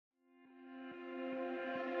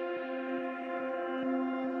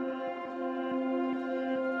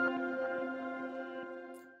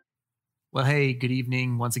Well, hey, good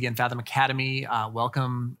evening. Once again, Fathom Academy.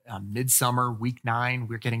 Welcome, Midsummer, Week 9.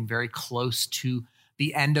 We're getting very close to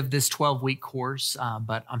the end of this 12-week course,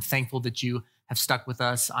 but I'm thankful that you have stuck with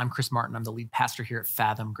us. I'm Chris Martin. I'm the lead pastor here at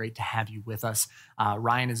Fathom. Great to have you with us.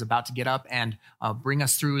 Ryan is about to get up and bring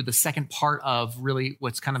us through the second part of really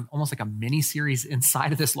what's kind of almost like a mini-series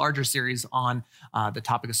inside of this larger series on the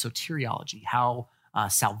topic of soteriology, how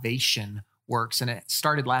salvation works. And it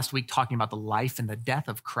started last week talking about the life and the death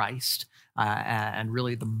of Christ. And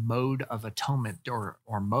really the mode of atonement, or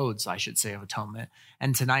modes, I should say, of atonement.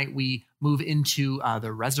 And tonight we move into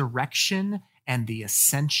the resurrection and the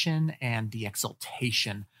ascension and the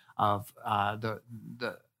exaltation of the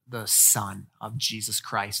Son of Jesus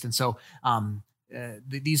Christ. And so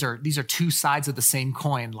these are two sides of the same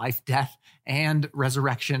coin: life, death, and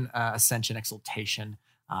resurrection, ascension, exaltation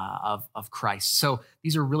of Christ. So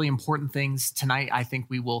these are really important things. Tonight, I think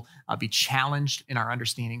we will be challenged in our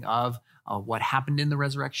understanding of what happened in the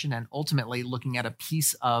resurrection, and ultimately looking at a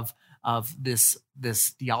piece of this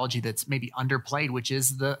theology that's maybe underplayed, which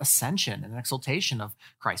is the ascension and exaltation of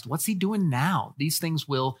Christ. What's he doing now? These things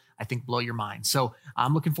will, I think, blow your mind. So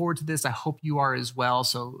I'm looking forward to this. I hope you are as well.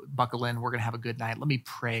 So buckle in. We're going to have a good night. Let me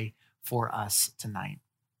pray for us tonight.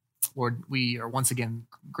 Lord, we are once again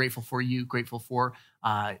grateful for you, grateful for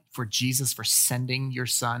Jesus, for sending your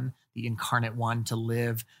Son, the incarnate one, to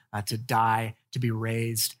live, to die, to be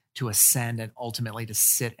raised, to ascend, and ultimately to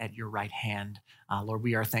sit at your right hand. Lord,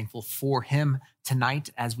 we are thankful for him tonight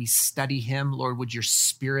as we study him. Lord, would your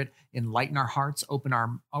Spirit enlighten our hearts, open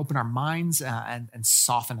our minds, and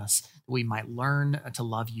soften us, that we might learn to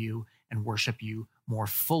love you and worship you more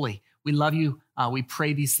fully. We love you. We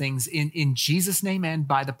pray these things in Jesus' name and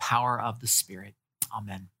by the power of the Spirit.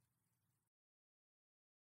 Amen.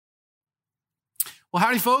 Well,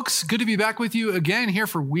 howdy, folks. Good to be back with you again here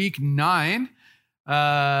for week 9.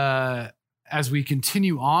 As we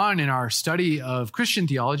continue on in our study of Christian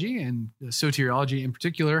theology and soteriology in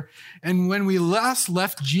particular. And when we last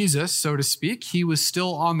left Jesus, so to speak, he was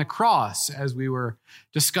still on the cross as we were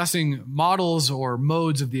discussing models or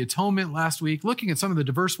modes of the atonement last week, looking at some of the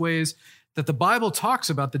diverse ways that the Bible talks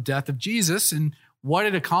about the death of Jesus and what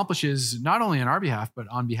it accomplishes, not only on our behalf, but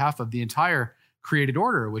on behalf of the entire created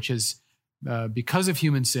order, which has, because of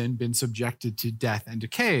human sin, been subjected to death and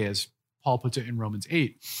decay, as Paul puts it in Romans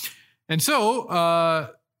 8. And so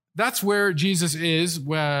that's where Jesus is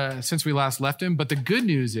since we last left him. But the good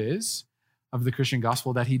news is of the Christian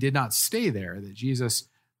gospel that he did not stay there, that Jesus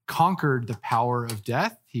conquered the power of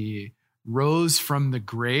death. He rose from the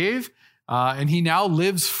grave, and he now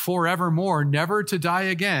lives forevermore, never to die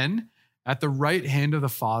again, at the right hand of the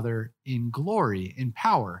Father in glory, in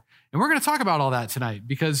power. And we're going to talk about all that tonight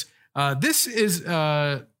because this is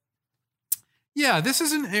an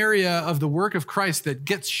area of the work of Christ that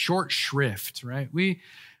gets short shrift, right? We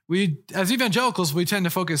as evangelicals, we tend to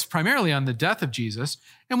focus primarily on the death of Jesus,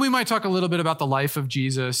 and we might talk a little bit about the life of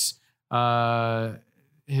Jesus,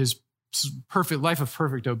 his perfect life of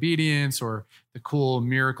perfect obedience, or the cool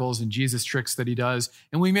miracles and Jesus tricks that he does.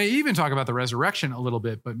 And we may even talk about the resurrection a little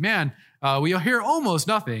bit, but man, we'll hear almost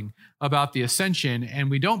nothing about the ascension, and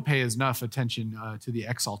we don't pay enough attention to the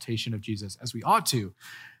exaltation of Jesus as we ought to.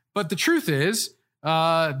 But the truth is,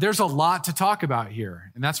 there's a lot to talk about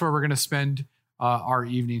here, and that's where we're going to spend our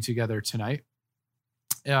evening together tonight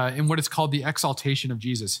in what is called the exaltation of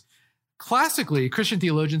Jesus. Classically, Christian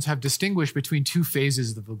theologians have distinguished between two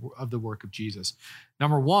phases of the work of Jesus.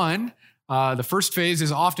 Number one, the first phase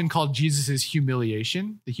is often called Jesus'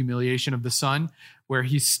 humiliation, the humiliation of the Son, where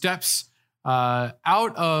he steps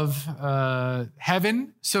out of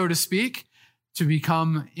heaven, so to speak, to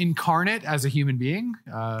become incarnate as a human being.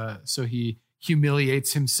 So he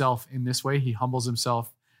humiliates himself in this way. He humbles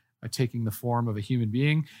himself by taking the form of a human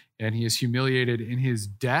being, and he is humiliated in his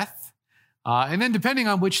death. And then depending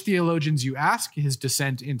on which theologians you ask, his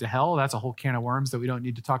descent into hell, that's a whole can of worms that we don't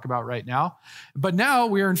need to talk about right now. But now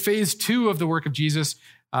we are in phase 2 of the work of Jesus,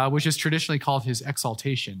 which is traditionally called his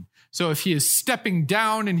exaltation. So if he is stepping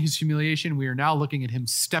down in his humiliation, we are now looking at him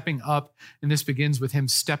stepping up, and this begins with him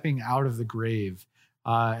stepping out of the grave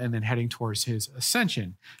and then heading towards his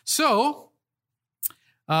ascension. So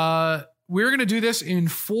we're going to do this in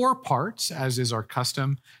 4 parts, as is our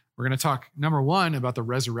custom. We're going to talk, number 1, about the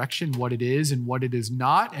resurrection, what it is and what it is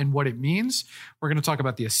not, and what it means. We're going to talk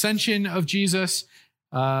about the ascension of Jesus,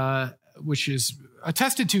 which is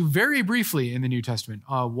attested to very briefly in the New Testament.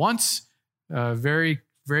 Once, very,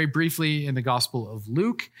 very briefly in the Gospel of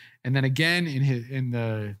Luke, and then again in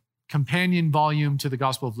the companion volume to the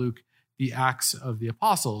Gospel of Luke, the Acts of the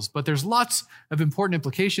Apostles. But there's lots of important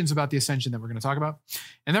implications about the ascension that we're going to talk about.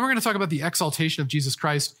 And then we're going to talk about the exaltation of Jesus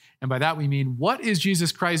Christ. And by that we mean, what is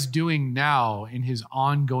Jesus Christ doing now in his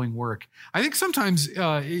ongoing work? I think sometimes,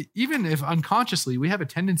 even if unconsciously, we have a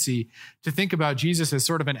tendency to think about Jesus as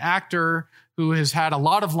sort of an actor who has had a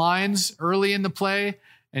lot of lines early in the play,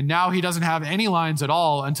 and now he doesn't have any lines at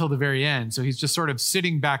all until the very end. So he's just sort of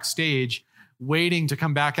sitting backstage waiting to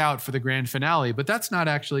come back out for the grand finale. But that's not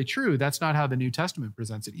actually true. That's not how the New Testament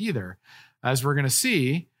presents it either. As we're going to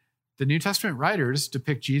see, the New Testament writers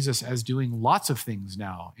depict Jesus as doing lots of things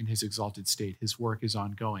now in his exalted state. His work is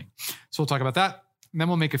ongoing. So we'll talk about that, and then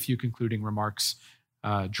we'll make a few concluding remarks,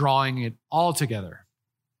 drawing it all together.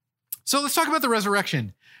 So let's talk about the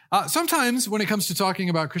resurrection. Sometimes when it comes to talking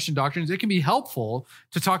about Christian doctrines, it can be helpful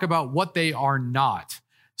to talk about what they are not.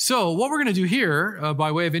 So what we're going to do here,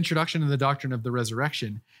 by way of introduction to the doctrine of the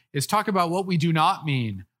resurrection, is talk about what we do not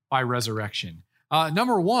mean by resurrection.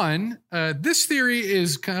 Number one, this theory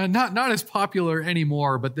is not as popular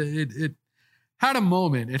anymore, but it had a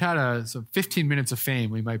moment. It had some 15 minutes of fame,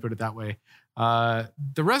 we might put it that way. The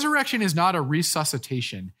resurrection is not a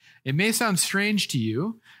resuscitation. It may sound strange to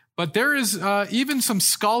you, but there is even some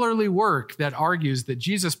scholarly work that argues that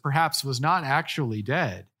Jesus perhaps was not actually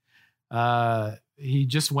dead. He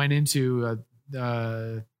just went into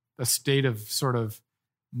a state of sort of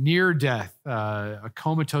near death, a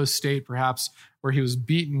comatose state perhaps, where he was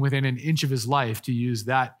beaten within an inch of his life, to use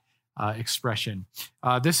that expression.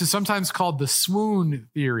 This is sometimes called the swoon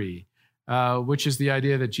theory, which is the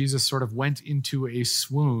idea that Jesus sort of went into a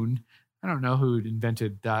swoon. I don't know who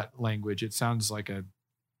invented that language. It sounds like a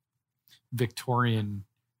Victorian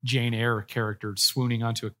Jane Eyre character swooning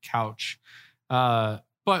onto a couch.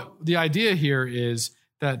 But the idea here is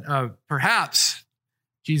that perhaps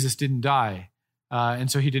Jesus didn't die, and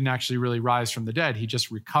so he didn't actually really rise from the dead. He just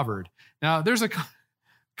recovered. Now, there's a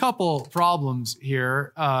couple problems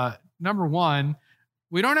here. Number one,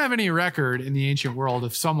 we don't have any record in the ancient world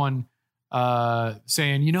of someone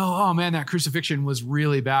saying, oh man, that crucifixion was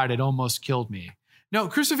really bad. It almost killed me. No,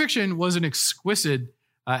 crucifixion was an exquisite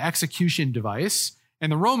execution device,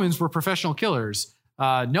 and the Romans were professional killers.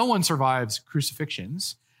 No one survives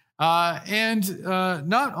crucifixions. And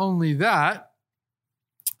not only that,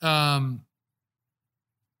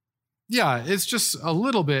 it's just a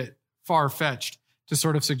little bit far-fetched to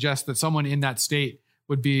sort of suggest that someone in that state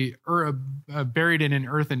would be buried in an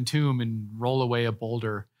earthen tomb and roll away a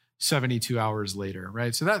boulder 72 hours later,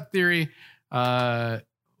 right? So that theory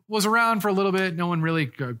was around for a little bit. No one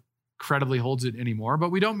really credibly holds it anymore, but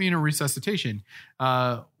we don't mean a resuscitation.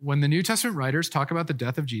 When the New Testament writers talk about the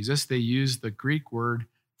death of Jesus, they use the Greek word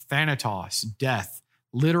thanatos, death,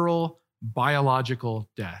 literal biological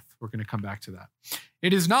death. We're going to come back to that.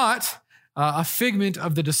 It is not a figment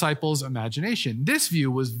of the disciples' imagination. This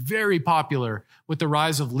view was very popular with the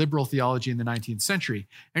rise of liberal theology in the 19th century,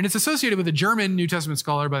 and it's associated with a German New Testament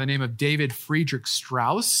scholar by the name of David Friedrich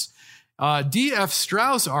Strauss. D.F.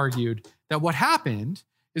 Strauss argued that what happened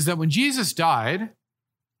is that when Jesus died,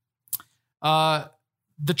 the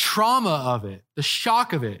trauma of it, the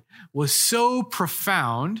shock of it, was so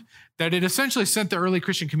profound that it essentially sent the early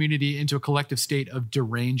Christian community into a collective state of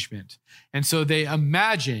derangement. And so they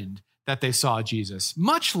imagined that they saw Jesus.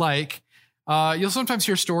 Much like you'll sometimes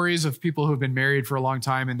hear stories of people who have been married for a long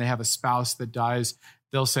time and they have a spouse that dies.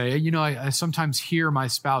 They'll say, I sometimes hear my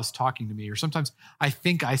spouse talking to me, or sometimes I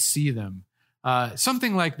think I see them.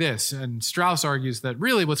 Something like this. And Strauss argues that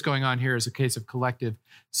really what's going on here is a case of collective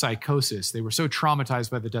psychosis. They were so traumatized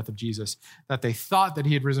by the death of Jesus that they thought that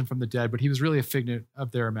he had risen from the dead, but he was really a figment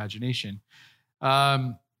of their imagination.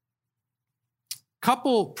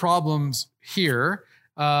 Couple problems here.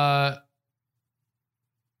 Paul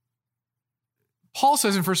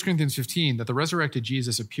says in 1 Corinthians 15 that the resurrected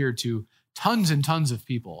Jesus appeared to tons and tons of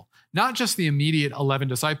people, not just the immediate 11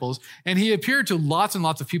 disciples. And he appeared to lots and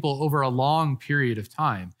lots of people over a long period of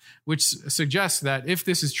time, which suggests that if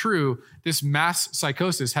this is true, this mass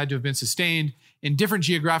psychosis had to have been sustained in different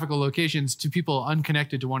geographical locations to people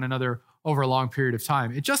unconnected to one another over a long period of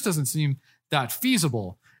time. It just doesn't seem that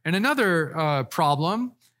feasible. And another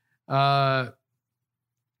problem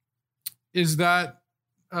is that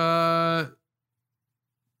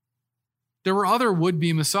there were other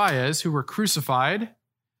would-be messiahs who were crucified.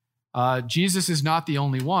 Jesus is not the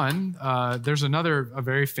only one. There's a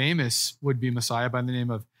very famous would-be messiah by the name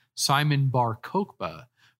of Simon Bar Kokhba,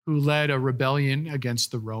 who led a rebellion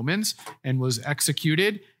against the Romans and was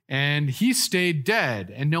executed, and he stayed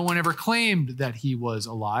dead, and no one ever claimed that he was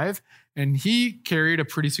alive, and he carried a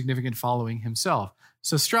pretty significant following himself.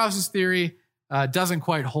 So Strauss's theory doesn't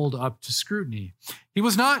quite hold up to scrutiny. He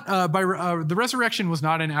was not, the resurrection was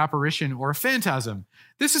not an apparition or a phantasm.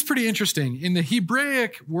 This is pretty interesting. In the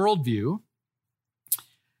Hebraic worldview,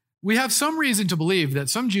 we have some reason to believe that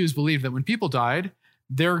some Jews believed that when people died,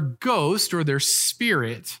 their ghost or their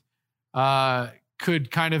spirit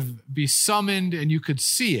could kind of be summoned and you could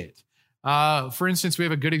see it. For instance, we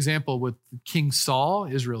have a good example with King Saul,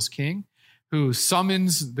 Israel's king, who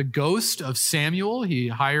summons the ghost of Samuel. He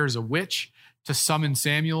hires a witch to summon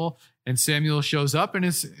Samuel, and Samuel shows up and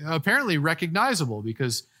is apparently recognizable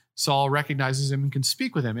because Saul recognizes him and can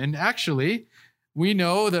speak with him. And actually, we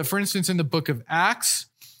know that, for instance, in the book of Acts,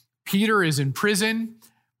 Peter is in prison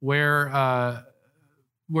where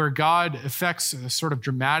God effects a sort of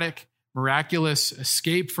dramatic, miraculous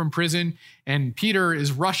escape from prison. And Peter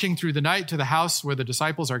is rushing through the night to the house where the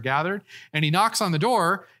disciples are gathered. And he knocks on the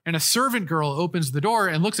door, and a servant girl opens the door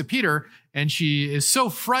and looks at Peter. And she is so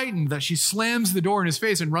frightened that she slams the door in his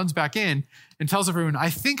face and runs back in and tells everyone, "I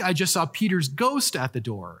think I just saw Peter's ghost at the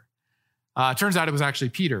door." Turns out it was actually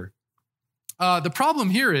Peter. The problem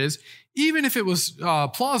here is, even if it was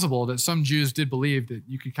plausible that some Jews did believe that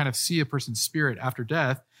you could kind of see a person's spirit after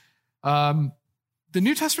death, the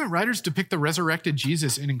New Testament writers depict the resurrected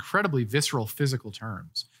Jesus in incredibly visceral physical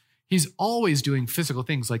terms. He's always doing physical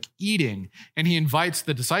things like eating, and he invites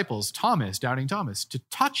the disciples, Thomas, doubting Thomas, to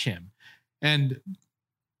touch him. And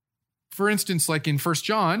for instance, like in 1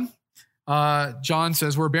 John, John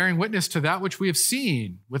says, we're bearing witness to that which we have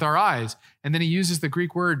seen with our eyes. And then he uses the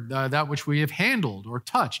Greek word, that which we have handled or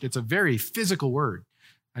touched. It's a very physical word.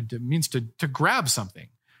 It means to grab something.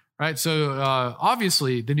 Right, so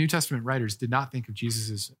obviously the New Testament writers did not think of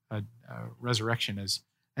Jesus' resurrection as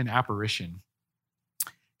an apparition.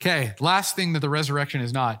 Okay, last thing that the resurrection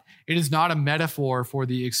is not. It is not a metaphor for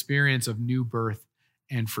the experience of new birth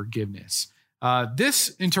and forgiveness. This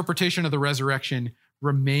interpretation of the resurrection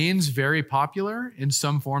remains very popular in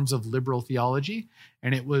some forms of liberal theology,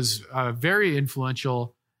 and it was very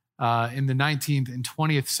influential in the 19th and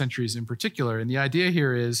 20th centuries in particular. And the idea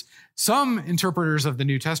here is some interpreters of the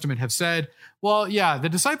New Testament have said, well, yeah, the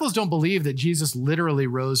disciples don't believe that Jesus literally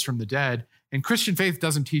rose from the dead, and Christian faith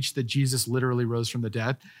doesn't teach that Jesus literally rose from the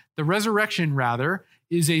dead. The resurrection, rather,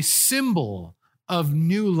 is a symbol of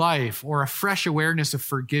new life or a fresh awareness of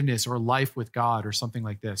forgiveness or life with God or something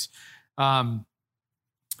like this.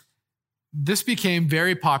 This became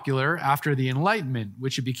very popular after the Enlightenment,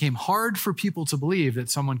 which it became hard for people to believe that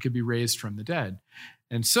someone could be raised from the dead.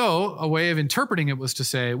 And so a way of interpreting it was to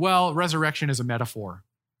say, well, resurrection is a metaphor,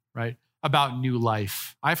 right, about new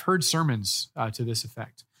life. I've heard sermons to this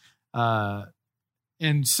effect.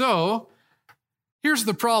 And so here's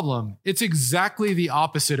the problem. It's exactly the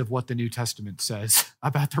opposite of what the New Testament says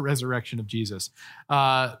about the resurrection of Jesus.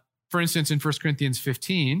 For instance, in 1 Corinthians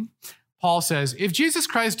 15, Paul says, if Jesus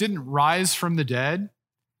Christ didn't rise from the dead,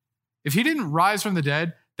 if he didn't rise from the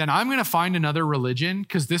dead, then I'm going to find another religion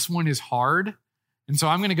because this one is hard. And so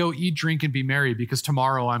I'm going to go eat, drink, and be merry because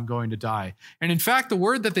tomorrow I'm going to die. And in fact, the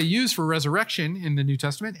word that they use for resurrection in the New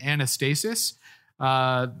Testament, anastasis,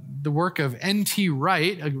 the work of N.T.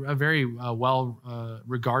 Wright, a very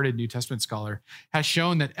well-regarded New Testament scholar, has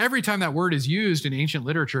shown that every time that word is used in ancient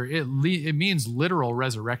literature, it means literal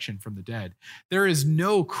resurrection from the dead. There is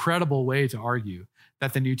no credible way to argue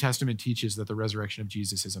that the New Testament teaches that the resurrection of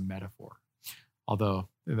Jesus is a metaphor, although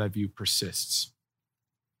that view persists.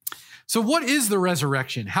 So what is the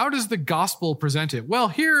resurrection? How does the gospel present it? Well,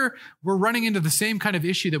 here we're running into the same kind of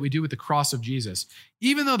issue that we do with the cross of Jesus.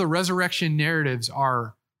 Even though the resurrection narratives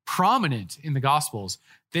are prominent in the gospels,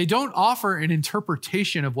 they don't offer an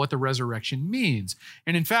interpretation of what the resurrection means.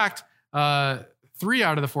 And in fact, 3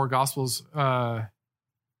 out of the 4 gospels, 2 out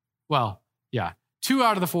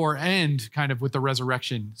of the 4 end kind of with the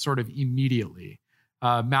resurrection sort of immediately,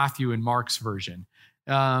 Matthew and Mark's version.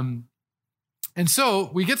 And so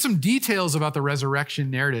we get some details about the resurrection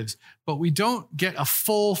narratives, but we don't get a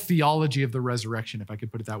full theology of the resurrection, if I could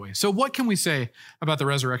put it that way. So what can we say about the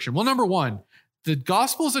resurrection? Well, number one, the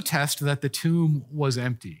Gospels attest that the tomb was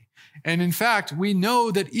empty. And in fact, we know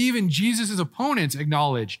that even Jesus' opponents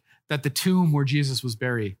acknowledged that the tomb where Jesus was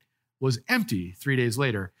buried was empty 3 days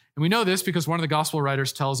later. And we know this because one of the gospel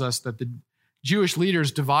writers tells us that the Jewish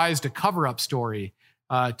leaders devised a cover-up story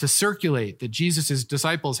to circulate that Jesus'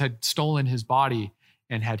 disciples had stolen his body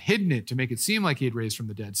and had hidden it to make it seem like he had raised from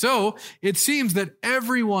the dead. So it seems that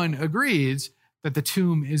everyone agrees that the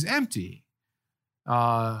tomb is empty.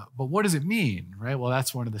 But what does it mean, right? Well,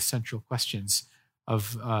 that's one of the central questions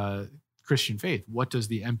of Christian faith. What does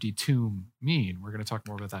the empty tomb mean? We're going to talk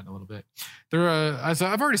more about that in a little bit. As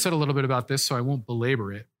I've already said a little bit about this, so I won't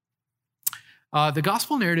belabor it. The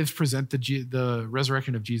gospel narratives present the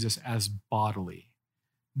resurrection of Jesus as bodily.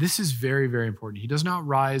 This is very, very important. He does not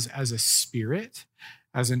rise as a spirit,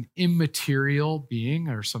 as an immaterial being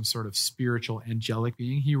or some sort of spiritual angelic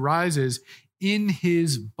being. He rises in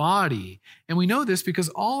his body. And we know this because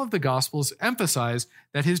all of the gospels emphasize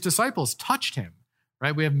that his disciples touched him,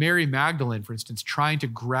 right? We have Mary Magdalene, for instance, trying to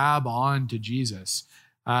grab on to Jesus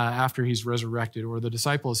after he's resurrected, or the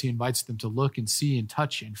disciples, he invites them to look and see and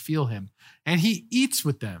touch and feel him. And he eats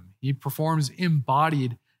with them. He performs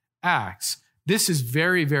embodied acts. This is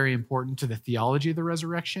very, very important to the theology of the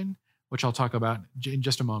resurrection, which I'll talk about in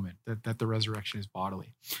just a moment, that the resurrection is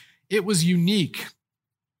bodily. It was unique.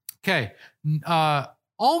 Okay,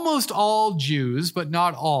 almost all Jews, but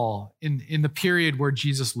not all, in the period where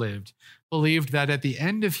Jesus lived, believed that at the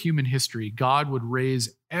end of human history, God would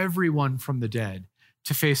raise everyone from the dead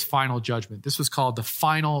to face final judgment. This was called the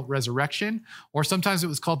final resurrection, or sometimes it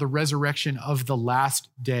was called the resurrection of the last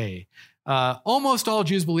day. Almost all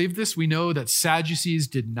Jews believed this. We know that Sadducees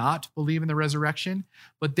did not believe in the resurrection,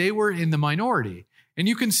 but they were in the minority. And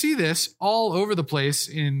you can see this all over the place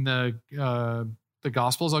in the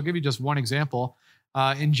Gospels. I'll give you just one example.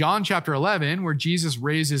 In John chapter 11, where Jesus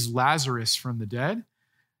raises Lazarus from the dead,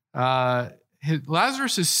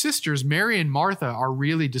 Lazarus' sisters, Mary and Martha, are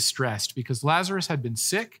really distressed because Lazarus had been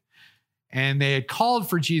sick and they had called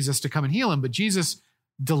for Jesus to come and heal him, but Jesus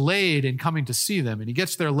delayed in coming to see them. And he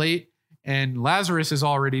gets there late and Lazarus is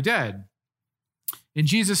already dead. And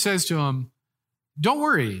Jesus says to him, "Don't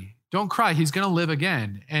worry, don't cry. He's going to live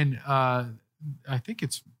again." And I think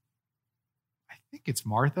it's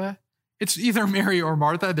Martha. It's either Mary or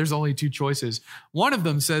Martha. There's only two choices. One of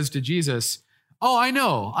them says to Jesus, "Oh, I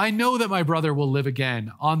know that my brother will live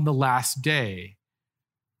again on the last day,"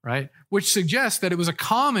 right? Which suggests that it was a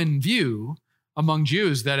common view among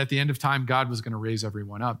Jews that at the end of time, God was going to raise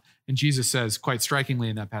everyone up. And Jesus says quite strikingly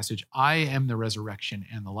in that passage, "I am the resurrection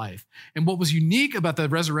and the life." And what was unique about the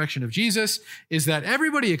resurrection of Jesus is that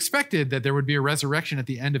everybody expected that there would be a resurrection at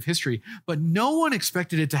the end of history, but no one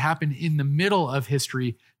expected it to happen in the middle of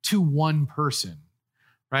history to one person,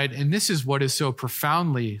 right? And this is what is so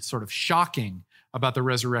profoundly sort of shocking about the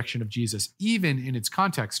resurrection of Jesus, even in its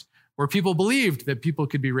context, where people believed that people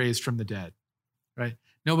could be raised from the dead, right?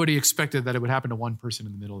 Nobody expected that it would happen to one person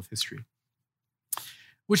in the middle of history.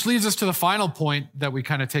 Which leads us to the final point that we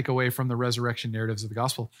kind of take away from the resurrection narratives of the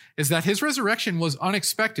gospel, is that his resurrection was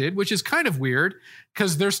unexpected, which is kind of weird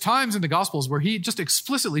because there's times in the gospels where he just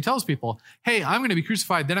explicitly tells people, "Hey, I'm going to be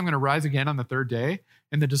crucified, then I'm going to rise again on the third day."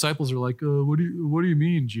 And the disciples are like, what do you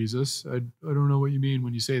mean, Jesus? I don't know what you mean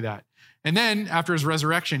when you say that. And then after his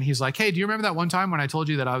resurrection, he's like, "Hey, do you remember that one time when I told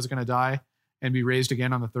you that I was going to die and be raised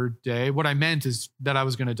again on the third day? What I meant is that I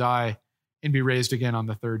was going to die and be raised again on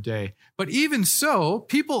the third day." But even so,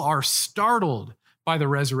 people are startled by the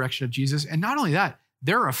resurrection of Jesus. And not only that,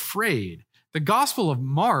 they're afraid. The Gospel of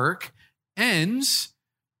Mark ends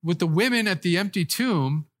with the women at the empty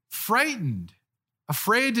tomb frightened,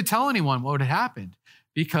 afraid to tell anyone what had happened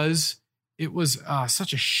because it was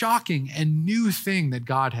such a shocking and new thing that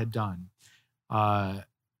God had done.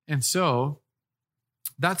 And so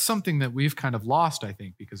that's something that we've kind of lost, I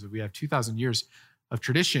think, because we have 2,000 years of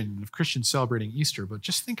tradition of Christians celebrating Easter. But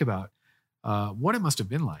just think about what it must have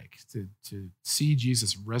been like to see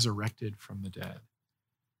Jesus resurrected from the dead.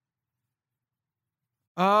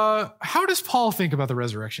 How does Paul think about the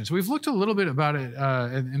resurrection? So we've looked a little bit about it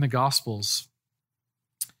in the Gospels.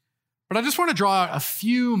 But I just want to draw out a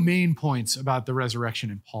few main points about the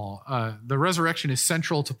resurrection in Paul. The resurrection is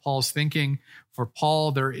central to Paul's thinking. For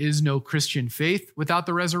Paul, there is no Christian faith without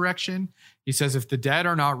the resurrection. He says, if the dead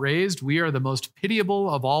are not raised, we are the most pitiable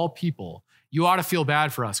of all people. You ought to feel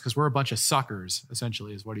bad for us because we're a bunch of suckers,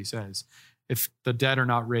 essentially, is what he says, if the dead are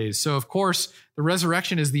not raised. So, of course, the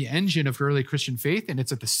resurrection is the engine of early Christian faith, and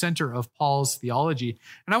it's at the center of Paul's theology.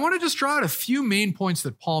 And I want to just draw out a few main points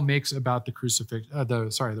that Paul makes about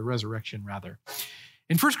the resurrection, rather.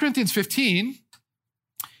 In 1 Corinthians 15,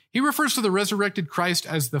 he refers to the resurrected Christ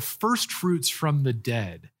as the first fruits from the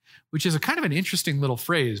dead, which is a kind of an interesting little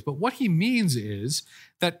phrase. But what he means is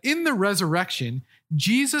that in the resurrection,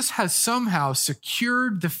 Jesus has somehow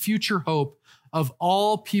secured the future hope of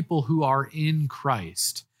all people who are in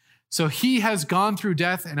Christ. So he has gone through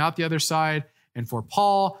death and out the other side. And for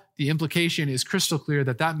Paul, the implication is crystal clear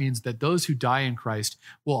that means that those who die in Christ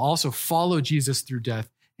will also follow Jesus through death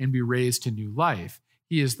and be raised to new life.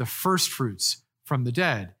 He is the first fruits from the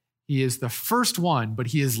dead. He is the first one, but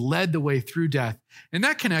he has led the way through death. And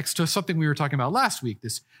that connects to something we were talking about last week,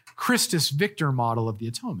 this Christus Victor model of the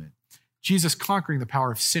atonement. Jesus conquering the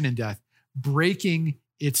power of sin and death, breaking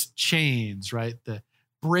its chains, right? The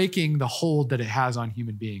breaking the hold that it has on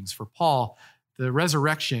human beings. For Paul, the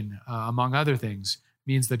resurrection, among other things,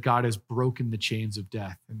 means that God has broken the chains of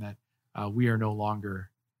death and that we are no longer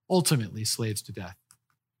ultimately slaves to death.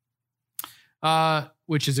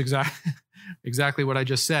 Which is exactly what I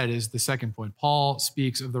just said is the second point. Paul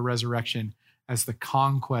speaks of the resurrection as the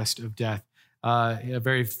conquest of death. A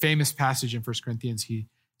very famous passage in 1 Corinthians, he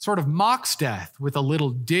sort of mocks death with a little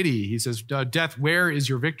ditty. He says, death, where is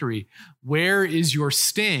your victory? Where is your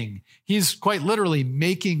sting? He's quite literally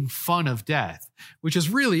making fun of death, which is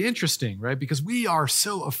really interesting, right? Because we are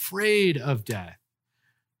so afraid of death,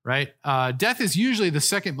 right? Death is usually the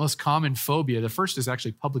second most common phobia. The first is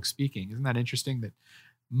actually public speaking. Isn't that interesting that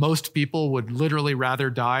most people would literally rather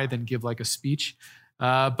die than give like a speech?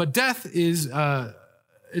 But death is...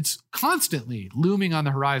 it's constantly looming on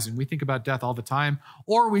the horizon. We think about death all the time,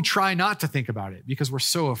 or we try not to think about it because we're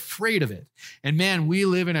so afraid of it. And man, we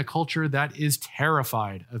live in a culture that is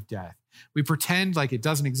terrified of death. We pretend like it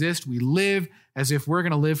doesn't exist. We live as if we're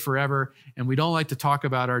going to live forever, and we don't like to talk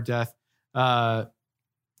about our death.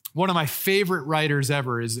 One of my favorite writers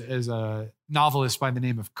ever is a novelist by the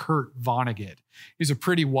name of Kurt Vonnegut. He's a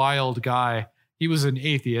pretty wild guy. He was an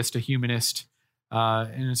atheist, a humanist,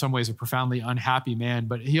 and in some ways a profoundly unhappy man.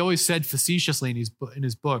 But he always said facetiously in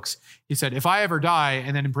his books, he said, if I ever die,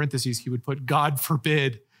 and then in parentheses, he would put God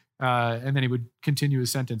forbid, and then he would continue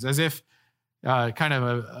his sentence as if kind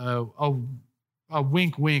of a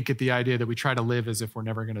wink, wink at the idea that we try to live as if we're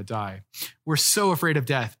never going to die. We're so afraid of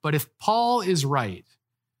death. But if Paul is right,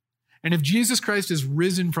 and if Jesus Christ is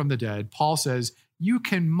risen from the dead, Paul says, you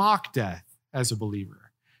can mock death as a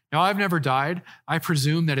believer. Now, I've never died. I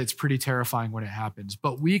presume that it's pretty terrifying when it happens,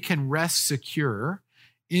 but we can rest secure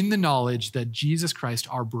in the knowledge that Jesus Christ,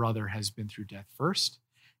 our brother, has been through death first.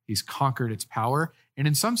 He's conquered its power. And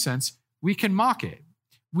in some sense, we can mock it.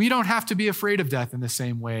 We don't have to be afraid of death in the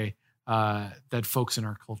same way that folks in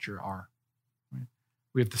our culture are. Right?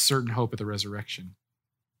 We have the certain hope of the resurrection.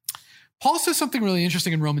 Paul says something really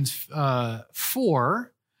interesting in Romans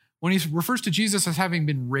 4, when he refers to Jesus as having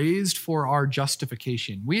been raised for our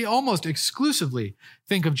justification. We almost exclusively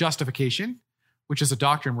think of justification, which is a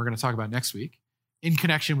doctrine we're going to talk about next week, in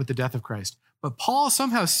connection with the death of Christ. But Paul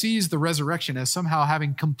somehow sees the resurrection as somehow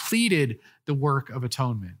having completed the work of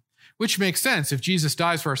atonement, which makes sense. If Jesus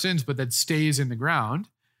dies for our sins, but then stays in the ground,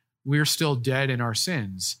 we're still dead in our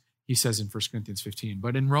sins, he says in 1 Corinthians 15.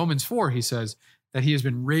 But in Romans 4, he says that he has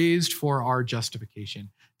been raised for our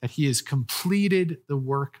justification, that he has completed the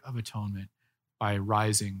work of atonement by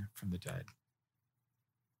rising from the dead.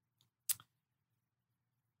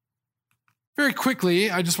 Very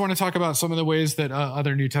quickly, I just want to talk about some of the ways that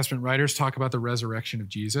other New Testament writers talk about the resurrection of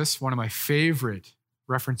Jesus. One of my favorite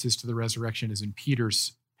references to the resurrection is in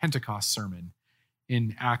Peter's Pentecost sermon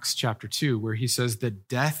in Acts chapter 2, where he says that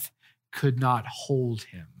death could not hold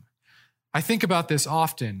him. I think about this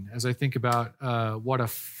often as I think about what a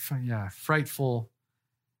frightful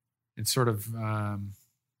and sort of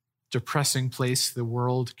depressing place the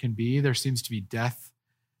world can be. There seems to be death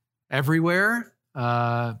everywhere.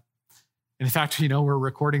 In fact, we're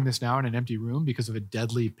recording this now in an empty room because of a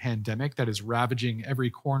deadly pandemic that is ravaging every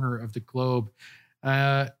corner of the globe.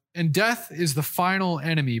 And death is the final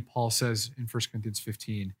enemy, Paul says in 1 Corinthians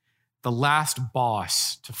 15, the last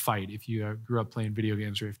boss to fight. If you grew up playing video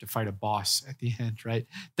games, or you have to fight a boss at the end, right?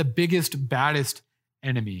 The biggest, baddest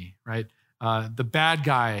enemy, right? The bad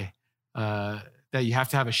guy that you have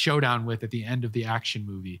to have a showdown with at the end of the action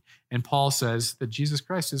movie. And Paul says that Jesus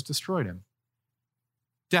Christ has destroyed him.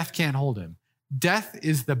 Death can't hold him. Death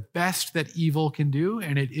is the best that evil can do,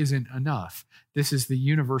 and it isn't enough. This is the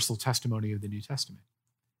universal testimony of the New Testament.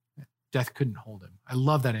 Death couldn't hold him. I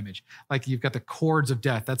love that image. Like you've got the cords of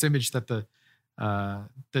death. That's the image that the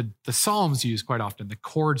Psalms use quite often, the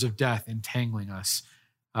cords of death entangling us.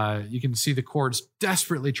 You can see the cords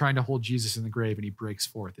desperately trying to hold Jesus in the grave, and he breaks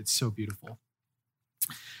forth. It's so beautiful.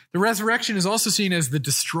 The resurrection is also seen as the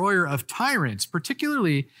destroyer of tyrants,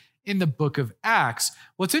 particularly in the book of Acts.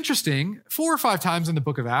 What's interesting, 4 or 5 times in the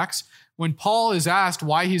book of Acts, when Paul is asked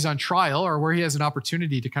why he's on trial or where he has an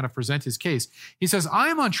opportunity to kind of present his case, he says, I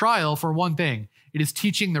am on trial for one thing. It is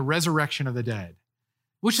teaching the resurrection of the dead,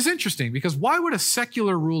 which is interesting because why would a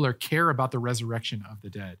secular ruler care about the resurrection of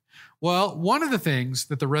the dead? Well, one of the things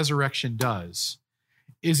that the resurrection does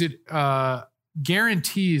is it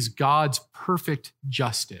guarantees God's perfect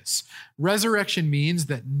justice. Resurrection means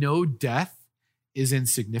that no death is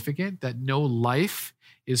insignificant, that no life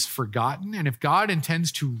is forgotten. And if God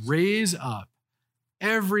intends to raise up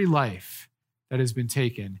every life that has been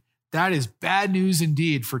taken, that is bad news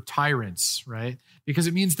indeed for tyrants, right? Because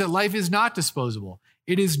it means that life is not disposable.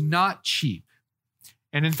 It is not cheap.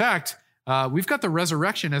 And in fact, we've got the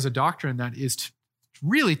resurrection as a doctrine that is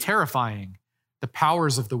really terrifying the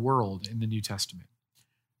powers of the world in the New Testament.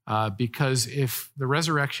 Because if the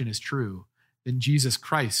resurrection is true, then Jesus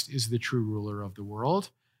Christ is the true ruler of the world.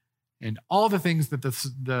 And all the things that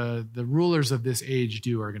the rulers of this age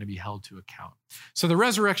do are going to be held to account. So the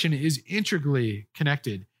resurrection is integrally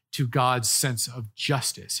connected to God's sense of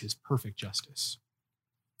justice, his perfect justice.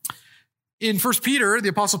 In 1 Peter, the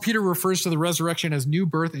Apostle Peter refers to the resurrection as new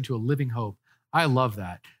birth into a living hope. I love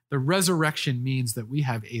that. The resurrection means that we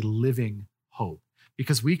have a living hope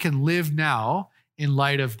because we can live now in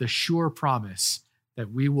light of the sure promise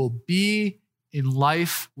that we will be in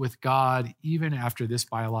life with God even after this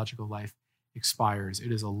biological life expires.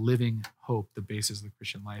 It is a living hope, the basis of the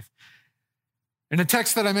Christian life. In a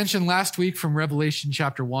text that I mentioned last week from Revelation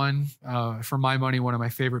chapter 1, for my money, one of my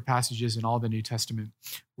favorite passages in all the New Testament,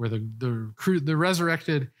 where the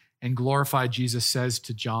resurrected and glorified Jesus says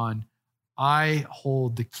to John, I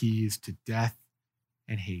hold the keys to death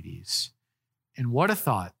and Hades. And what a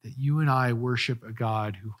thought that you and I worship a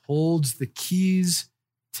God who holds the keys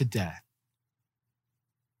to death.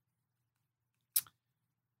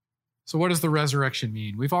 So what does the resurrection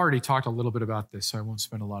mean? We've already talked a little bit about this, so I won't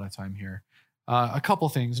spend a lot of time here. A couple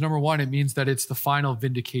things. Number one, it means that it's the final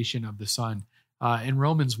vindication of the Son. In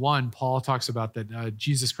Romans 1, Paul talks about that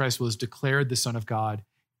Jesus Christ was declared the Son of God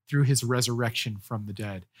through his resurrection from the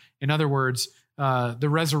dead. In other words, the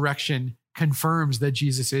resurrection confirms that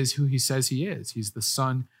Jesus is who he says he is. He's the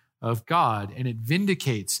Son of God, and it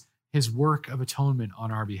vindicates his work of atonement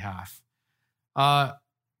on our behalf.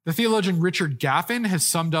 The theologian Richard Gaffin has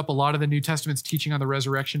summed up a lot of the New Testament's teaching on the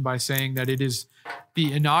resurrection by saying that it is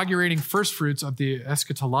the inaugurating first fruits of the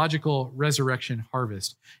eschatological resurrection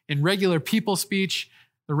harvest. In regular people speech,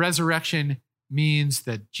 the resurrection means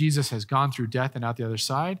that Jesus has gone through death and out the other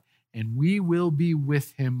side, and we will be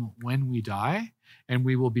with him when we die, and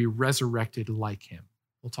we will be resurrected like him.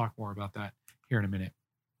 We'll talk more about that here in a minute.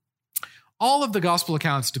 All of the gospel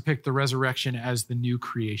accounts depict the resurrection as the new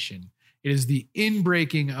creation. It is the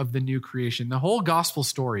inbreaking of the new creation. The whole gospel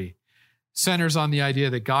story centers on the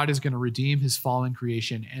idea that God is going to redeem his fallen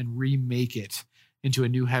creation and remake it into a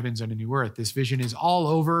new heavens and a new earth. This vision is all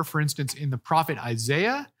over, for instance, in the prophet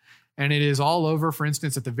Isaiah, and it is all over, for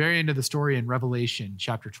instance, at the very end of the story in Revelation,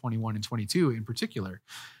 chapter 21 and 22 in particular.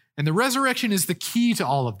 And the resurrection is the key to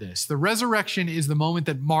all of this. The resurrection is the moment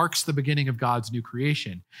that marks the beginning of God's new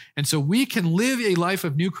creation. And so we can live a life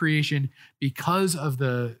of new creation because of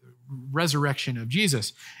the resurrection of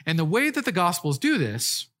Jesus. And the way that the Gospels do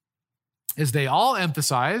this is they all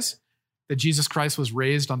emphasize that Jesus Christ was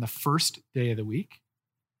raised on the first day of the week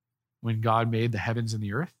when God made the heavens and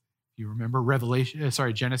the earth. You remember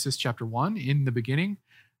Genesis chapter 1, in the beginning,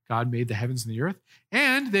 God made the heavens and the earth.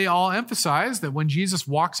 And they all emphasize that when Jesus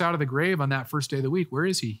walks out of the grave on that first day of the week, where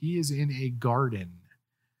is he? He is in a garden,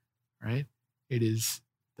 right? It is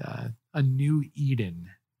a new Eden,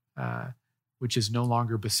 which is no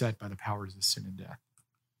longer beset by the powers of sin and death.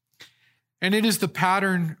 And it is the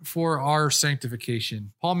pattern for our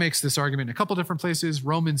sanctification. Paul makes this argument in a couple different places.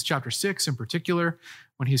 Romans chapter 6 in particular,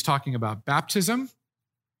 when he's talking about baptism.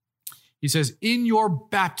 He says, in your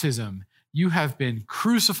baptism, you have been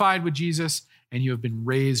crucified with Jesus and you have been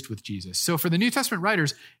raised with Jesus. So for the New Testament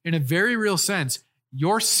writers, in a very real sense,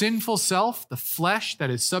 your sinful self, the flesh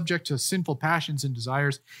that is subject to sinful passions and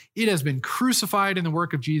desires, it has been crucified in the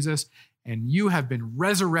work of Jesus, and you have been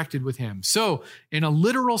resurrected with him. So in a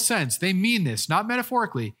literal sense, they mean this, not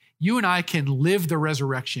metaphorically. You and I can live the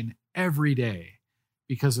resurrection every day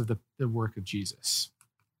because of the work of Jesus.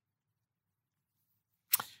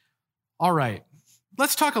 All right,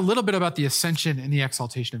 let's talk a little bit about the ascension and the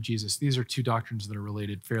exaltation of Jesus. These are two doctrines that are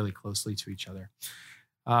related fairly closely to each other.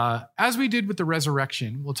 As we did with the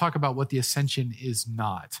resurrection, we'll talk about what the ascension is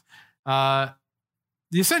not.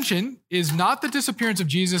 The ascension is not the disappearance of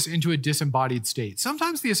Jesus into a disembodied state.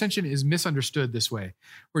 Sometimes the ascension is misunderstood this way,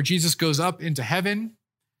 where Jesus goes up into heaven.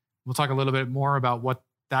 We'll talk a little bit more about what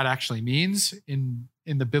that actually means in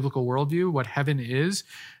the biblical worldview, what heaven is,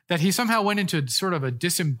 that he somehow went into sort of a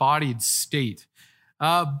disembodied state.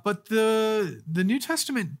 But the New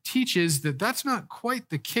Testament teaches that that's not quite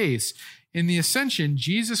the case. In the ascension,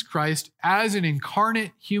 Jesus Christ, as an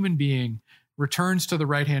incarnate human being, returns to the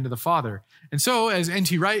right hand of the Father. And so, as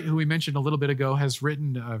N.T. Wright, who we mentioned a little bit ago, has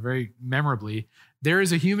written very memorably, there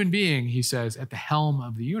is a human being, he says, at the helm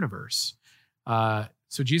of the universe.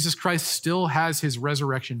 So Jesus Christ still has his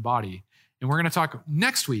resurrection body. And we're going to talk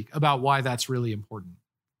next week about why that's really important.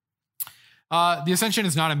 The ascension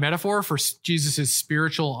is not a metaphor for Jesus'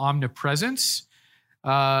 spiritual omnipresence.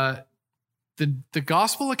 The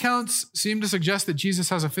gospel accounts seem to suggest that Jesus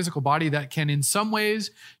has a physical body that can in some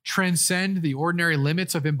ways transcend the ordinary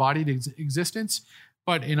limits of embodied existence,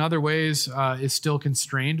 but in other ways is still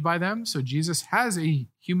constrained by them. So Jesus has a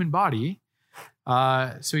human body.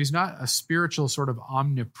 So he's not a spiritual sort of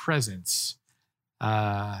omnipresence.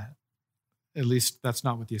 At least that's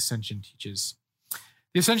not what the ascension teaches.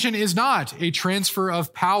 The ascension is not a transfer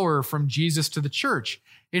of power from Jesus to the church.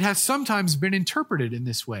 It has sometimes been interpreted in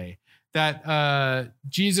this way, that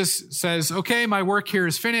Jesus says, okay, my work here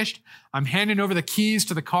is finished. I'm handing over the keys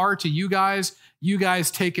to the car to you guys. You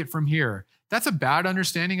guys take it from here. That's a bad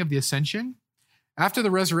understanding of the ascension. After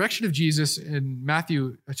the resurrection of Jesus in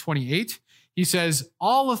Matthew 28, he says,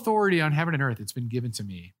 all authority on heaven and earth, it's been given to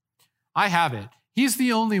me. I have it. He's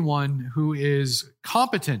the only one who is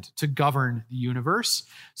competent to govern the universe.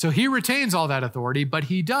 So he retains all that authority, but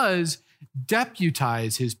he does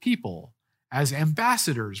deputize his people as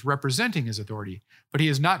ambassadors representing his authority, but he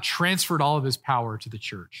has not transferred all of his power to the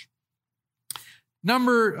church.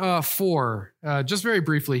 Number 4, just very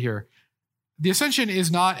briefly here. The ascension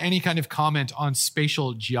is not any kind of comment on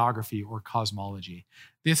spatial geography or cosmology.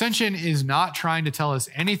 The ascension is not trying to tell us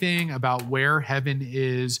anything about where heaven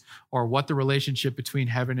is or what the relationship between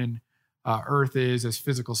heaven and earth is as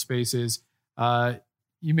physical spaces.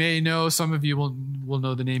 You may know, some of you will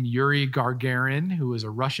know the name Yuri Gagarin, who was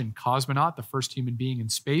a Russian cosmonaut, the first human being in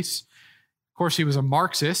space. Of course, he was a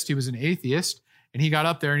Marxist. He was an atheist. And he got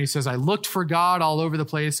up there and he says, I looked for God all over the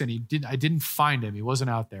place and I didn't find him. He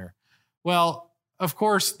wasn't out there. Well, of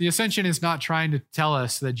course, the ascension is not trying to tell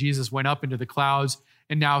us that Jesus went up into the clouds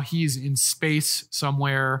and now he's in space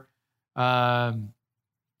somewhere. Like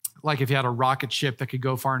if you had a rocket ship that could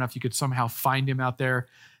go far enough, you could somehow find him out there.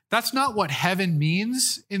 That's not what heaven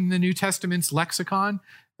means in the New Testament's lexicon.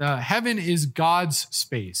 Heaven is God's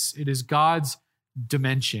space. It is God's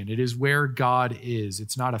dimension. It is where God is.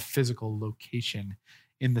 It's not a physical location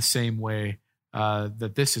in the same way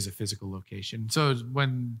that this is a physical location. So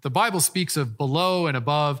when the Bible speaks of below and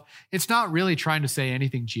above, it's not really trying to say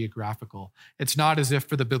anything geographical. It's not as if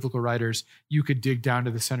for the biblical writers, you could dig down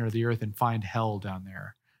to the center of the earth and find hell down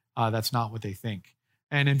there. That's not what they think.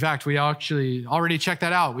 And in fact, we actually already checked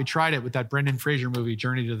that out. We tried it with that Brendan Fraser movie,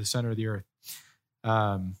 Journey to the Center of the Earth.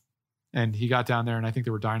 And he got down there and I think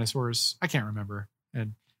there were dinosaurs. I can't remember.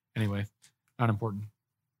 And anyway, not important.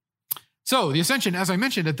 So the ascension, as I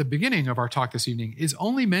mentioned at the beginning of our talk this evening, is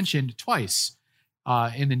only mentioned twice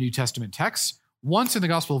in the New Testament texts, once in the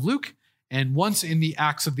Gospel of Luke and once in the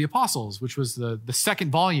Acts of the Apostles, which was the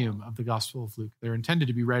second volume of the Gospel of Luke. They're intended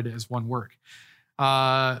to be read as one work.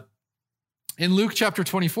 In Luke chapter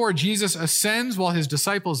 24, Jesus ascends while his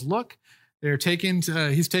disciples look. He's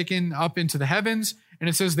taken up into the heavens, and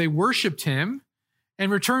it says they worshiped him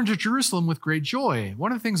and returned to Jerusalem with great joy.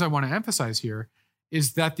 One of the things I want to emphasize here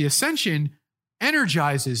is that the ascension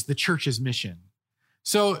energizes the church's mission.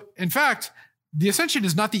 So, in fact, the ascension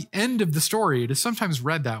is not the end of the story. It is sometimes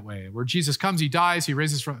read that way, where Jesus comes, he dies, he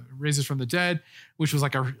raises from the dead, which was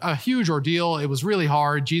like a huge ordeal. It was really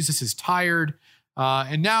hard. Jesus is tired,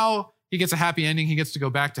 and now he gets a happy ending. He gets to go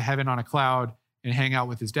back to heaven on a cloud and hang out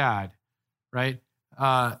with his dad, right?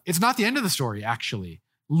 It's not the end of the story, actually.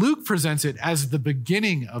 Luke presents it as the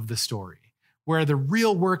beginning of the story, where the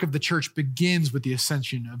real work of the church begins with the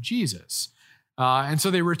ascension of Jesus. And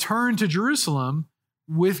so they return to Jerusalem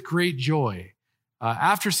with great joy.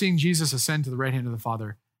 After seeing Jesus ascend to the right hand of the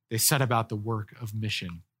Father, they set about the work of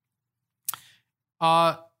mission.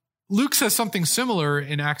 Luke says something similar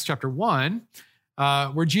in Acts chapter 1,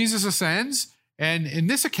 where Jesus ascends. And in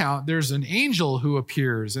this account, there's an angel who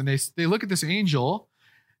appears, and they look at this angel,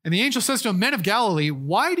 and the angel says to them, "Men of Galilee,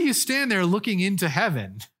 why do you stand there looking into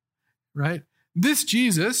heaven?" Right? This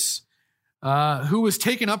Jesus, who was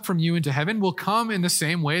taken up from you into heaven, will come in the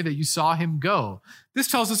same way that you saw him go. This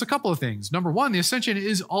tells us a couple of things. Number one, the ascension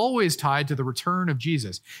is always tied to the return of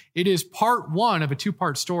Jesus. It is part one of a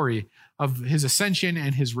two-part story of his ascension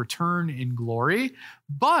and his return in glory.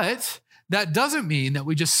 But that doesn't mean that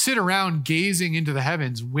we just sit around gazing into the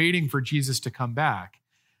heavens, waiting for Jesus to come back.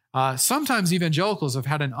 Sometimes evangelicals have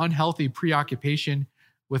had an unhealthy preoccupation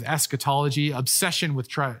with eschatology, obsession with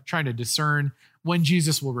trying to discern when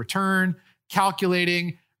Jesus will return,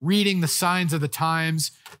 calculating, reading the signs of the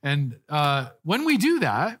times. And when we do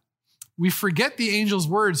that, we forget the angel's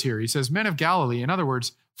words here. He says, "Men of Galilee," in other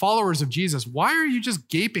words, followers of Jesus, why are you just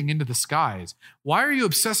gaping into the skies? Why are you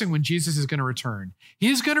obsessing when Jesus is going to return?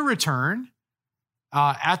 He's going to return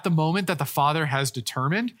at the moment that the Father has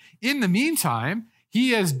determined. In the meantime,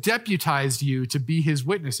 he has deputized you to be his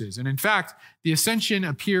witnesses. And in fact, the ascension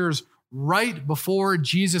appears right before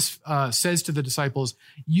Jesus says to the disciples,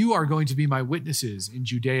 you are going to be my witnesses in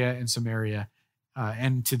Judea and Samaria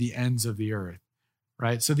and to the ends of the earth,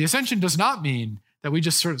 right? So the ascension does not mean that we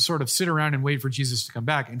just sort of sit around and wait for Jesus to come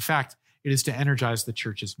back. In fact, it is to energize the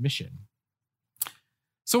church's mission.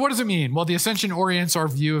 So what does it mean? Well, the ascension orients our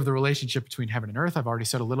view of the relationship between heaven and earth. I've already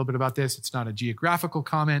said a little bit about this. It's not a geographical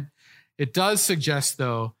comment. It does suggest,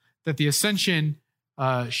 though, that the ascension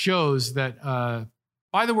shows that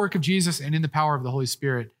by the work of Jesus and in the power of the Holy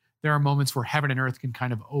Spirit, there are moments where heaven and earth can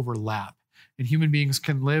kind of overlap, and human beings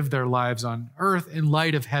can live their lives on earth in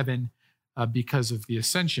light of heaven because of the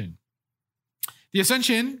ascension. The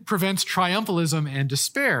ascension prevents triumphalism and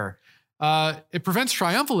despair. It prevents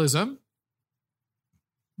triumphalism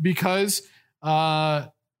because,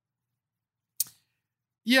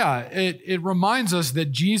 it reminds us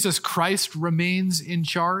that Jesus Christ remains in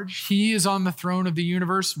charge. He is on the throne of the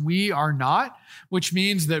universe. We are not, which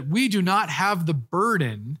means that we do not have the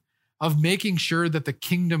burden of making sure that the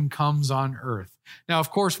kingdom comes on earth. Now, of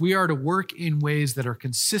course, we are to work in ways that are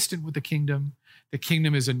consistent with the kingdom. The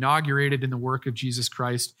kingdom is inaugurated in the work of Jesus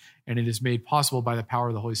Christ, and it is made possible by the power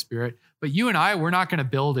of the Holy Spirit. But you and I, we're not going to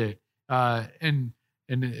build it. And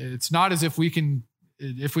it's not as if we could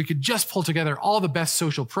just pull together all the best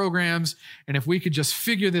social programs, and if we could just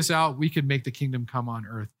figure this out, we could make the kingdom come on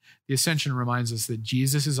earth. The ascension reminds us that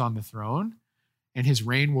Jesus is on the throne, and his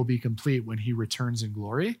reign will be complete when he returns in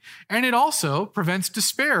glory. And it also prevents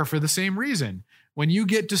despair for the same reason. When you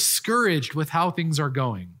get discouraged with how things are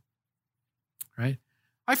going, right?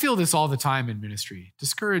 I feel this all the time in ministry,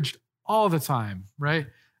 discouraged all the time, right?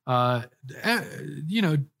 Does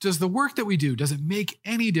the work that we do, does it make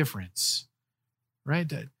any difference,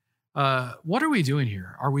 right? What are we doing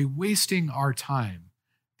here? Are we wasting our time?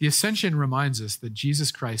 The ascension reminds us that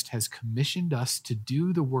Jesus Christ has commissioned us to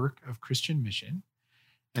do the work of Christian mission,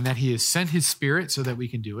 and that he has sent his Spirit so that we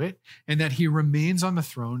can do it, and that he remains on the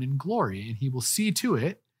throne in glory, and he will see to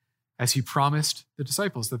it, as he promised the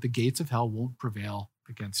disciples, that the gates of hell won't prevail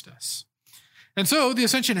against us. And so the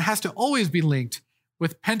ascension has to always be linked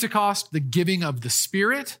with Pentecost, the giving of the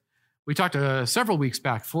Spirit. We talked 4 weeks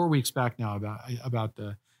back now about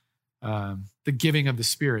the giving of the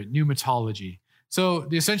Spirit, pneumatology. So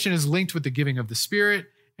the ascension is linked with the giving of the Spirit,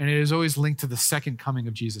 and it is always linked to the second coming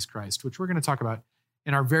of Jesus Christ, which we're going to talk about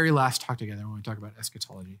in our very last talk together when we talk about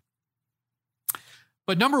eschatology.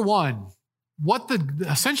 But number one, what the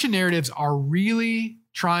ascension narratives are really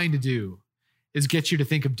trying to do is get you to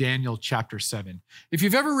think of Daniel chapter 7. If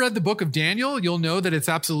you've ever read the book of Daniel, you'll know that it's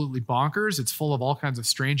absolutely bonkers. It's full of all kinds of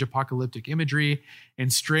strange apocalyptic imagery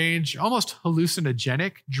and strange, almost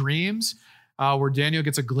hallucinogenic dreams where Daniel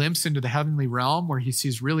gets a glimpse into the heavenly realm where he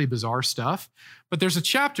sees really bizarre stuff. But there's a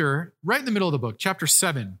chapter right in the middle of the book, chapter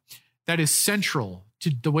 7, that is central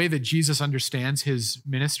to the way that Jesus understands his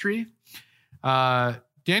ministry.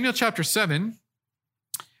 Daniel chapter 7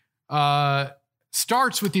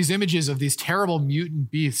 starts with these images of these terrible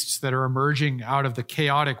mutant beasts that are emerging out of the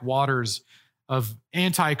chaotic waters of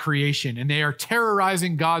anti-creation, and they are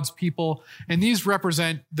terrorizing God's people. And these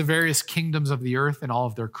represent the various kingdoms of the earth and all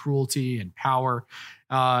of their cruelty and power.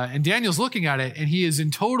 And Daniel's looking at it, and he is in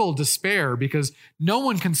total despair because no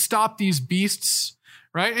one can stop these beasts,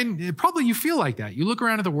 right? And probably you feel like that. You look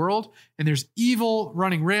around at the world, and there's evil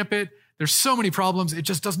running rampant. There's so many problems. It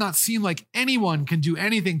just does not seem like anyone can do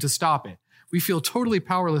anything to stop it. We feel totally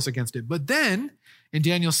powerless against it. But then in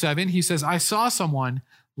Daniel 7, he says, I saw someone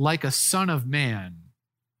like a son of man,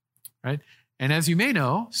 right? And as you may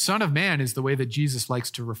know, son of man is the way that Jesus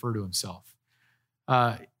likes to refer to himself.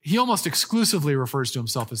 He almost exclusively refers to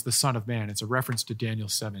himself as the son of man. It's a reference to Daniel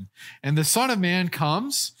 7. And the son of man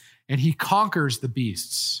comes and he conquers the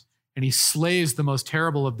beasts and he slays the most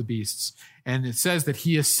terrible of the beasts. And it says that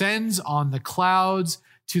he ascends on the clouds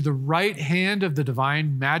to the right hand of the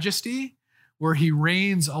divine majesty, where he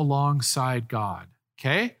reigns alongside God.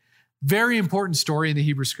 Okay? Very important story in the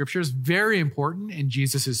Hebrew scriptures, very important in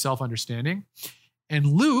Jesus' self-understanding. And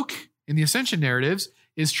Luke, in the ascension narratives,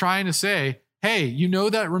 is trying to say, hey,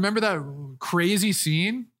 remember that crazy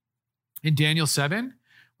scene in Daniel 7,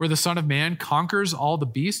 where the Son of Man conquers all the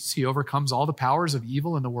beasts, he overcomes all the powers of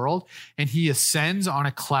evil in the world, and he ascends on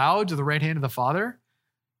a cloud to the right hand of the Father?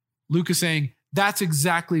 Luke is saying, that's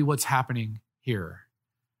exactly what's happening here.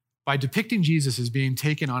 By depicting Jesus as being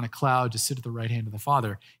taken on a cloud to sit at the right hand of the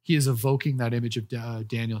Father, he is evoking that image of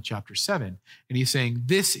Daniel chapter 7. And he's saying,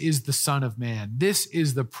 this is the Son of Man. This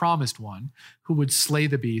is the promised one who would slay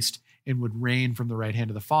the beast and would reign from the right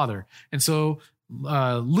hand of the Father. And so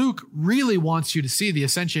Luke really wants you to see the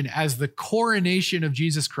ascension as the coronation of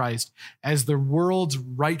Jesus Christ as the world's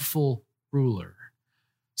rightful ruler.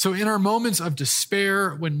 So in our moments of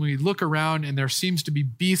despair, when we look around and there seems to be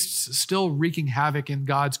beasts still wreaking havoc in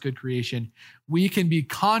God's good creation, we can be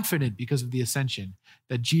confident because of the ascension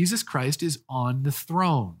that Jesus Christ is on the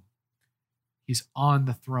throne. He's on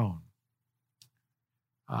the throne.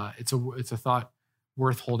 It's a thought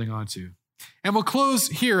worth holding on to. And we'll close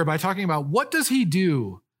here by talking about what does he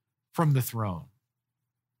do from the throne?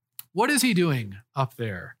 What is he doing up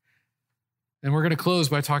there? And we're going to close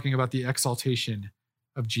by talking about the exaltation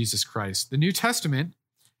of Jesus Christ. The New Testament,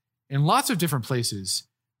 in lots of different places,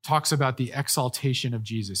 talks about the exaltation of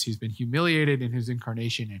Jesus. He's been humiliated in his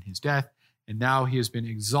incarnation and his death, and now he has been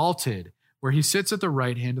exalted, where he sits at the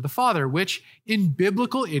right hand of the Father, which in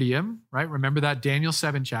biblical idiom, right? Remember that Daniel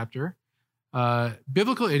 7 chapter.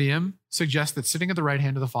 Biblical idiom suggests that sitting at the right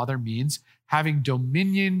hand of the Father means having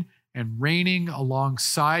dominion and reigning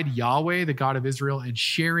alongside Yahweh, the God of Israel, and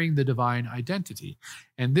sharing the divine identity.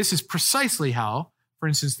 And this is precisely how, for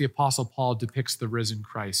instance, the Apostle Paul depicts the risen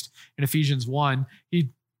Christ. In Ephesians 1, he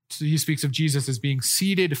speaks of Jesus as being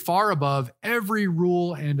seated far above every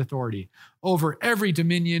rule and authority, over every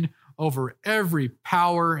dominion, over every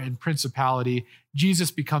power and principality. Jesus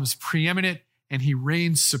becomes preeminent and he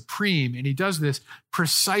reigns supreme. And he does this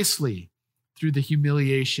precisely through the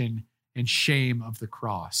humiliation and shame of the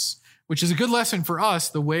cross, which is a good lesson for us.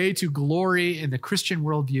 The way to glory in the Christian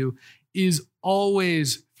worldview is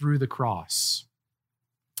always through the cross.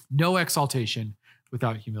 No exaltation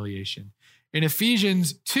without humiliation. In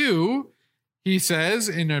Ephesians 2, he says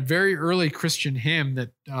in a very early Christian hymn that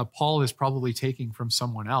Paul is probably taking from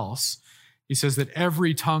someone else, he says that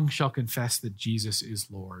every tongue shall confess that Jesus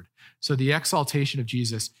is Lord. So the exaltation of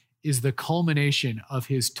Jesus is the culmination of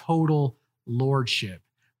his total lordship,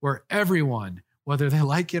 where everyone, whether they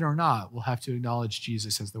like it or not, will have to acknowledge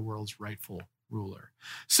Jesus as the world's rightful ruler.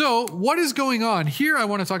 So what is going on? Here I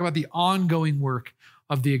want to talk about the ongoing work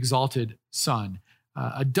of the exalted Son.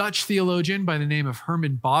 A Dutch theologian by the name of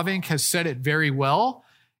Herman Bavinck has said it very well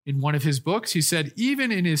in one of his books. He said,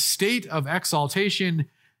 even in his state of exaltation,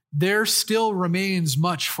 there still remains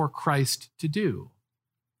much for Christ to do.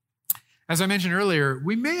 As I mentioned earlier,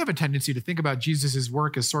 we may have a tendency to think about Jesus'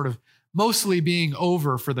 work as sort of mostly being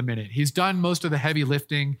over for the minute. He's done most of the heavy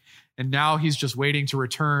lifting, and now he's just waiting to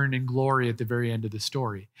return in glory at the very end of the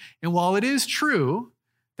story. And while it is true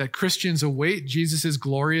that Christians await Jesus'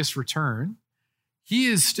 glorious return, he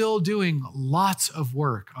is still doing lots of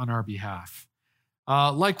work on our behalf.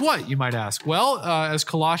 Like what, you might ask? Well, as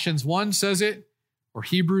Colossians 1 says it, or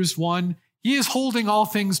Hebrews 1, he is holding all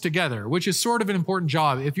things together, which is sort of an important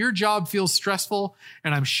job. If your job feels stressful,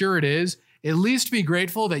 and I'm sure it is, at least be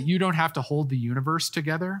grateful that you don't have to hold the universe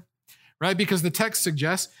together, right? Because the text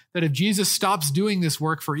suggests that if Jesus stops doing this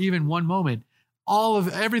work for even one moment,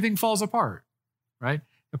 everything falls apart, right?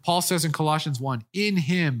 And Paul says in Colossians 1, in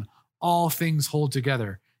him all things hold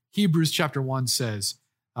together. Hebrews chapter 1 says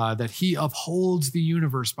that he upholds the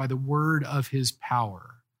universe by the word of his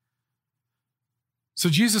power. So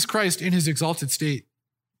Jesus Christ in his exalted state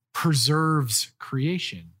preserves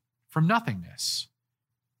creation from nothingness,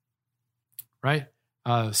 right?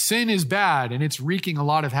 Sin is bad and it's wreaking a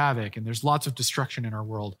lot of havoc and there's lots of destruction in our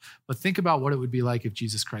world. But think about what it would be like if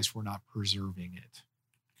Jesus Christ were not preserving it.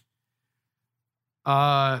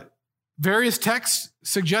 Various texts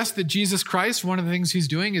suggest that Jesus Christ, one of the things he's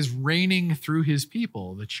doing is reigning through his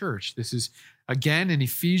people, the church. This is, again, in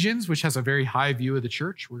Ephesians, which has a very high view of the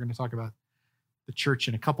church. We're going to talk about the church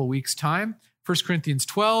in a couple weeks' time. 1 Corinthians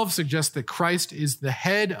 12 suggests that Christ is the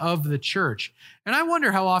head of the church. And I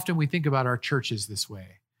wonder how often we think about our churches this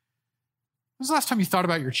way. When was the last time you thought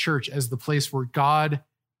about your church as the place where God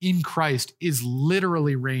in Christ is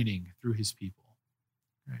literally reigning through his people?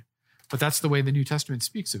 Right? But that's the way the New Testament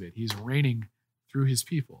speaks of it. He's reigning through his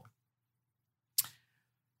people.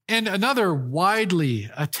 And another widely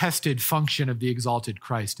attested function of the exalted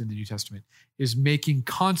Christ in the New Testament is making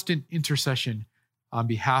constant intercession on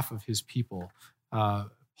behalf of his people.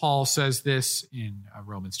 Paul says this in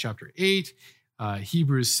Romans chapter 8,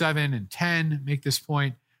 Hebrews 7 and 10 make this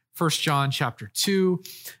point. 1 John chapter 2,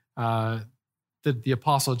 the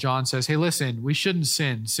Apostle John says, hey, listen, we shouldn't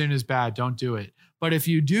sin. Sin is bad. Don't do it. But if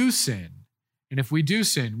you do sin, and if we do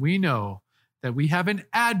sin, we know that we have an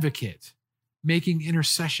advocate making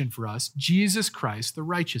intercession for us, Jesus Christ, the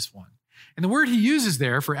righteous one. And the word he uses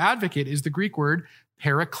there for advocate is the Greek word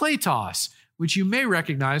parakletos, which you may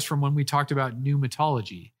recognize from when we talked about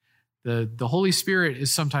pneumatology. The Holy Spirit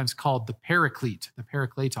is sometimes called the paraclete, the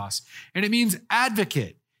parakletos, and it means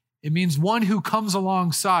advocate. It means one who comes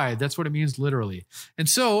alongside. That's what it means literally. And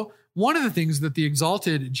so one of the things that the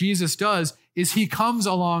exalted Jesus does is he comes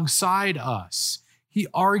alongside us. He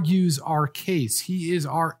argues our case. He is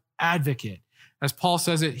our advocate. As Paul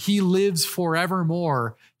says it, he lives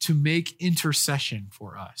forevermore to make intercession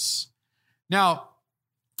for us. Now,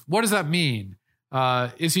 what does that mean?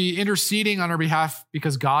 Is he interceding on our behalf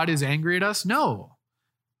because God is angry at us? No,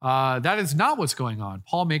 that is not what's going on.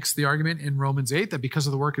 Paul makes the argument in Romans 8 that because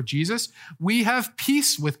of the work of Jesus, we have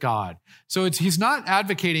peace with God. So he's not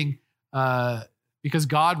advocating because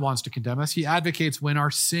God wants to condemn us. He advocates when our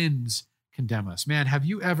sins condemn us. Man, have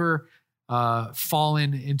you ever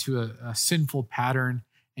fallen into a sinful pattern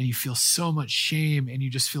and you feel so much shame and you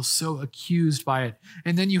just feel so accused by it?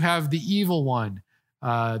 And then you have the evil one,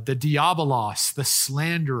 the diabolos, the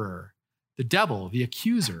slanderer, the devil, the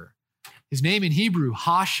accuser. His name in Hebrew,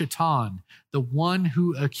 Ha-Shatan, the one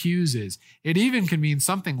who accuses. It even can mean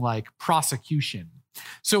something like prosecution.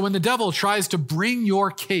 So when the devil tries to bring your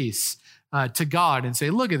case to God and say,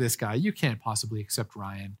 look at this guy, you can't possibly accept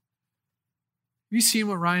Ryan. Have you seen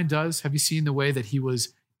what Ryan does? Have you seen the way that he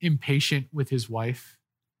was impatient with his wife?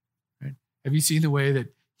 Right? Have you seen the way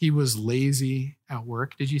that he was lazy at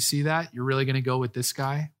work? Did you see that? You're really going to go with this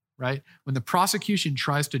guy, right? When the prosecution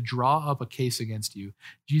tries to draw up a case against you,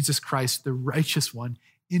 Jesus Christ, the righteous one,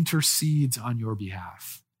 intercedes on your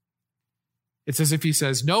behalf. It's as if he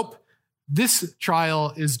says, nope, this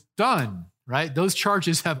trial is done, right? Those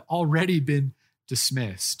charges have already been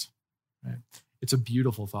dismissed. Right? It's a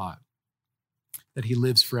beautiful thought that he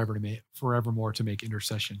lives forevermore to make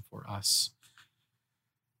intercession for us.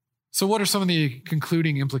 So what are some of the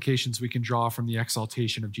concluding implications we can draw from the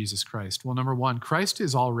exaltation of Jesus Christ? Well, number one, Christ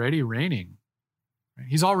is already reigning.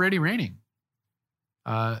 He's already reigning.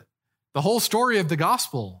 The whole story of the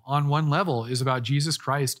gospel on one level is about Jesus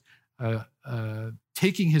Christ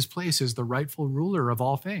taking his place as the rightful ruler of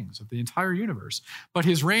all things, of the entire universe. But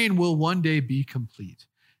his reign will one day be complete.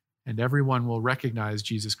 And everyone will recognize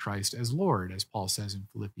Jesus Christ as Lord, as Paul says in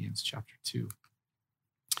Philippians chapter 2.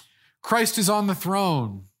 Christ is on the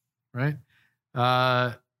throne, right?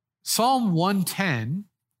 Psalm 110,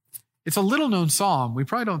 it's a little known psalm. We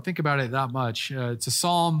probably don't think about it that much. It's a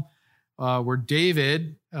psalm where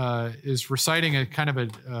David is reciting a kind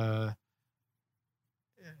of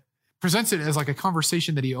presents it as like a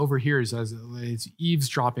conversation that he overhears as it's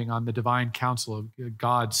eavesdropping on the divine counsel of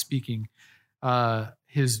God speaking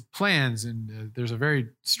his plans. And there's a very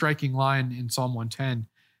striking line in Psalm 110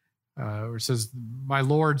 where it says, my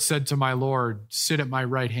Lord said to my Lord, sit at my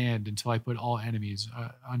right hand until I put all enemies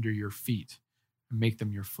under your feet and make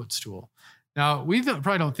them your footstool. Now, we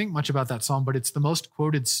probably don't think much about that psalm, but it's the most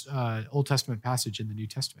quoted Old Testament passage in the New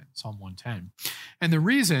Testament, Psalm 110. And the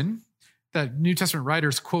reason that New Testament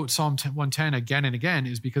writers quote Psalm 110 again and again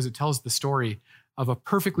is because it tells the story of a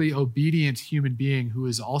perfectly obedient human being who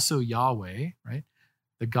is also Yahweh, right?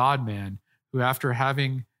 The God-man, who after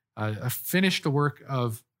having finished the work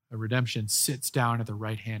of redemption, sits down at the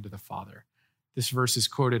right hand of the Father. This verse is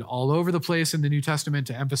quoted all over the place in the New Testament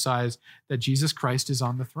to emphasize that Jesus Christ is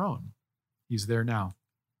on the throne. He's there now.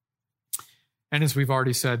 And as we've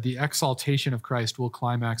already said, the exaltation of Christ will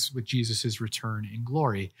climax with Jesus' return in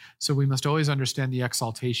glory. So we must always understand the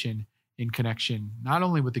exaltation in connection, not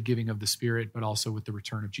only with the giving of the Spirit, but also with the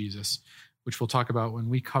return of Jesus, which we'll talk about when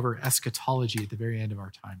we cover eschatology at the very end of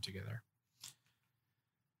our time together.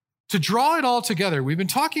 To draw it all together, we've been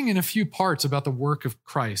talking in a few parts about the work of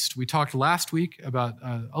Christ. We talked last week about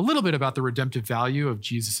a little bit about the redemptive value of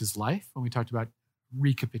Jesus' life when we talked about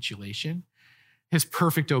recapitulation, his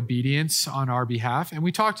perfect obedience on our behalf. And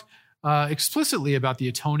we talked explicitly about the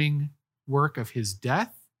atoning work of his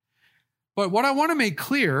death. But what I want to make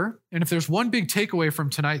clear, and if there's one big takeaway from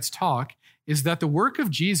tonight's talk, is that the work of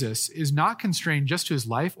Jesus is not constrained just to his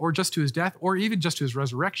life or just to his death or even just to his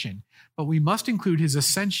resurrection, but we must include his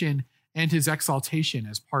ascension and his exaltation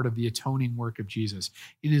as part of the atoning work of Jesus.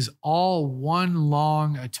 It is all one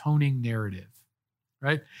long atoning narrative,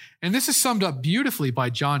 right? And this is summed up beautifully by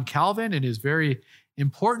John Calvin in his very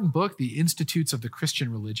important book, The Institutes of the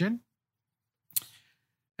Christian Religion.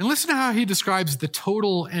 And listen to how he describes the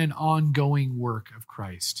total and ongoing work of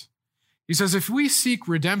Christ. He says, if we seek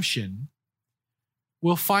redemption,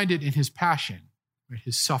 we'll find it in his passion, right?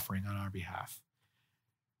 His suffering on our behalf.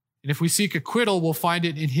 And if we seek acquittal, we'll find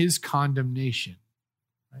it in his condemnation.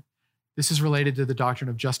 Right? This is related to the doctrine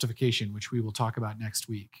of justification, which we will talk about next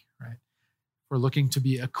week. Right? We're looking to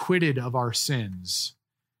be acquitted of our sins,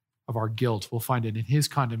 of our guilt. We'll find it in his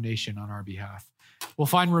condemnation on our behalf. We'll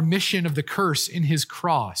find remission of the curse in his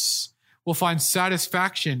cross. We'll find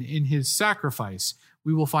satisfaction in his sacrifice.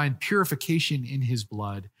 We will find purification in his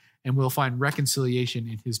blood, and we'll find reconciliation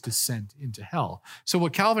in his descent into hell. So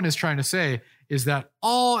what Calvin is trying to say is that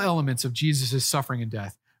all elements of Jesus' suffering and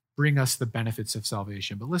death bring us the benefits of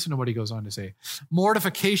salvation. But listen to what he goes on to say.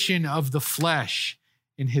 Mortification of the flesh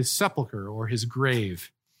in his sepulcher or his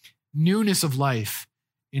grave, newness of life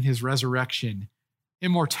in his resurrection,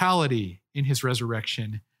 immortality in his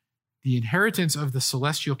resurrection, the inheritance of the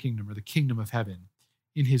celestial kingdom or the kingdom of heaven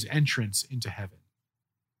in his entrance into heaven.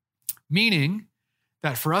 Meaning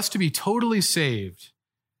that for us to be totally saved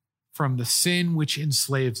from the sin which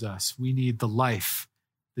enslaves us, we need the life,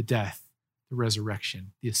 the death, the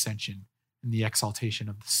resurrection, the ascension, and the exaltation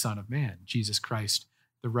of the Son of Man, Jesus Christ,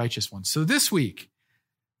 the righteous one. So this week,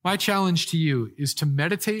 my challenge to you is to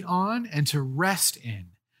meditate on and to rest in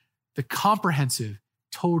the comprehensive,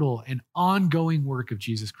 total, and ongoing work of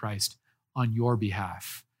Jesus Christ on your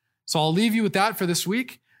behalf. So I'll leave you with that for this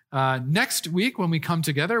week. Next week, when we come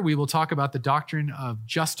together, we will talk about the doctrine of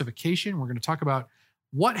justification. We're going to talk about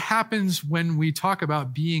what happens when we talk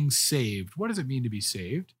about being saved. What does it mean to be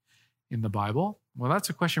saved in the Bible? Well, that's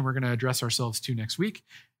a question we're going to address ourselves to next week,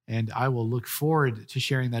 and I will look forward to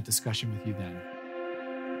sharing that discussion with you then.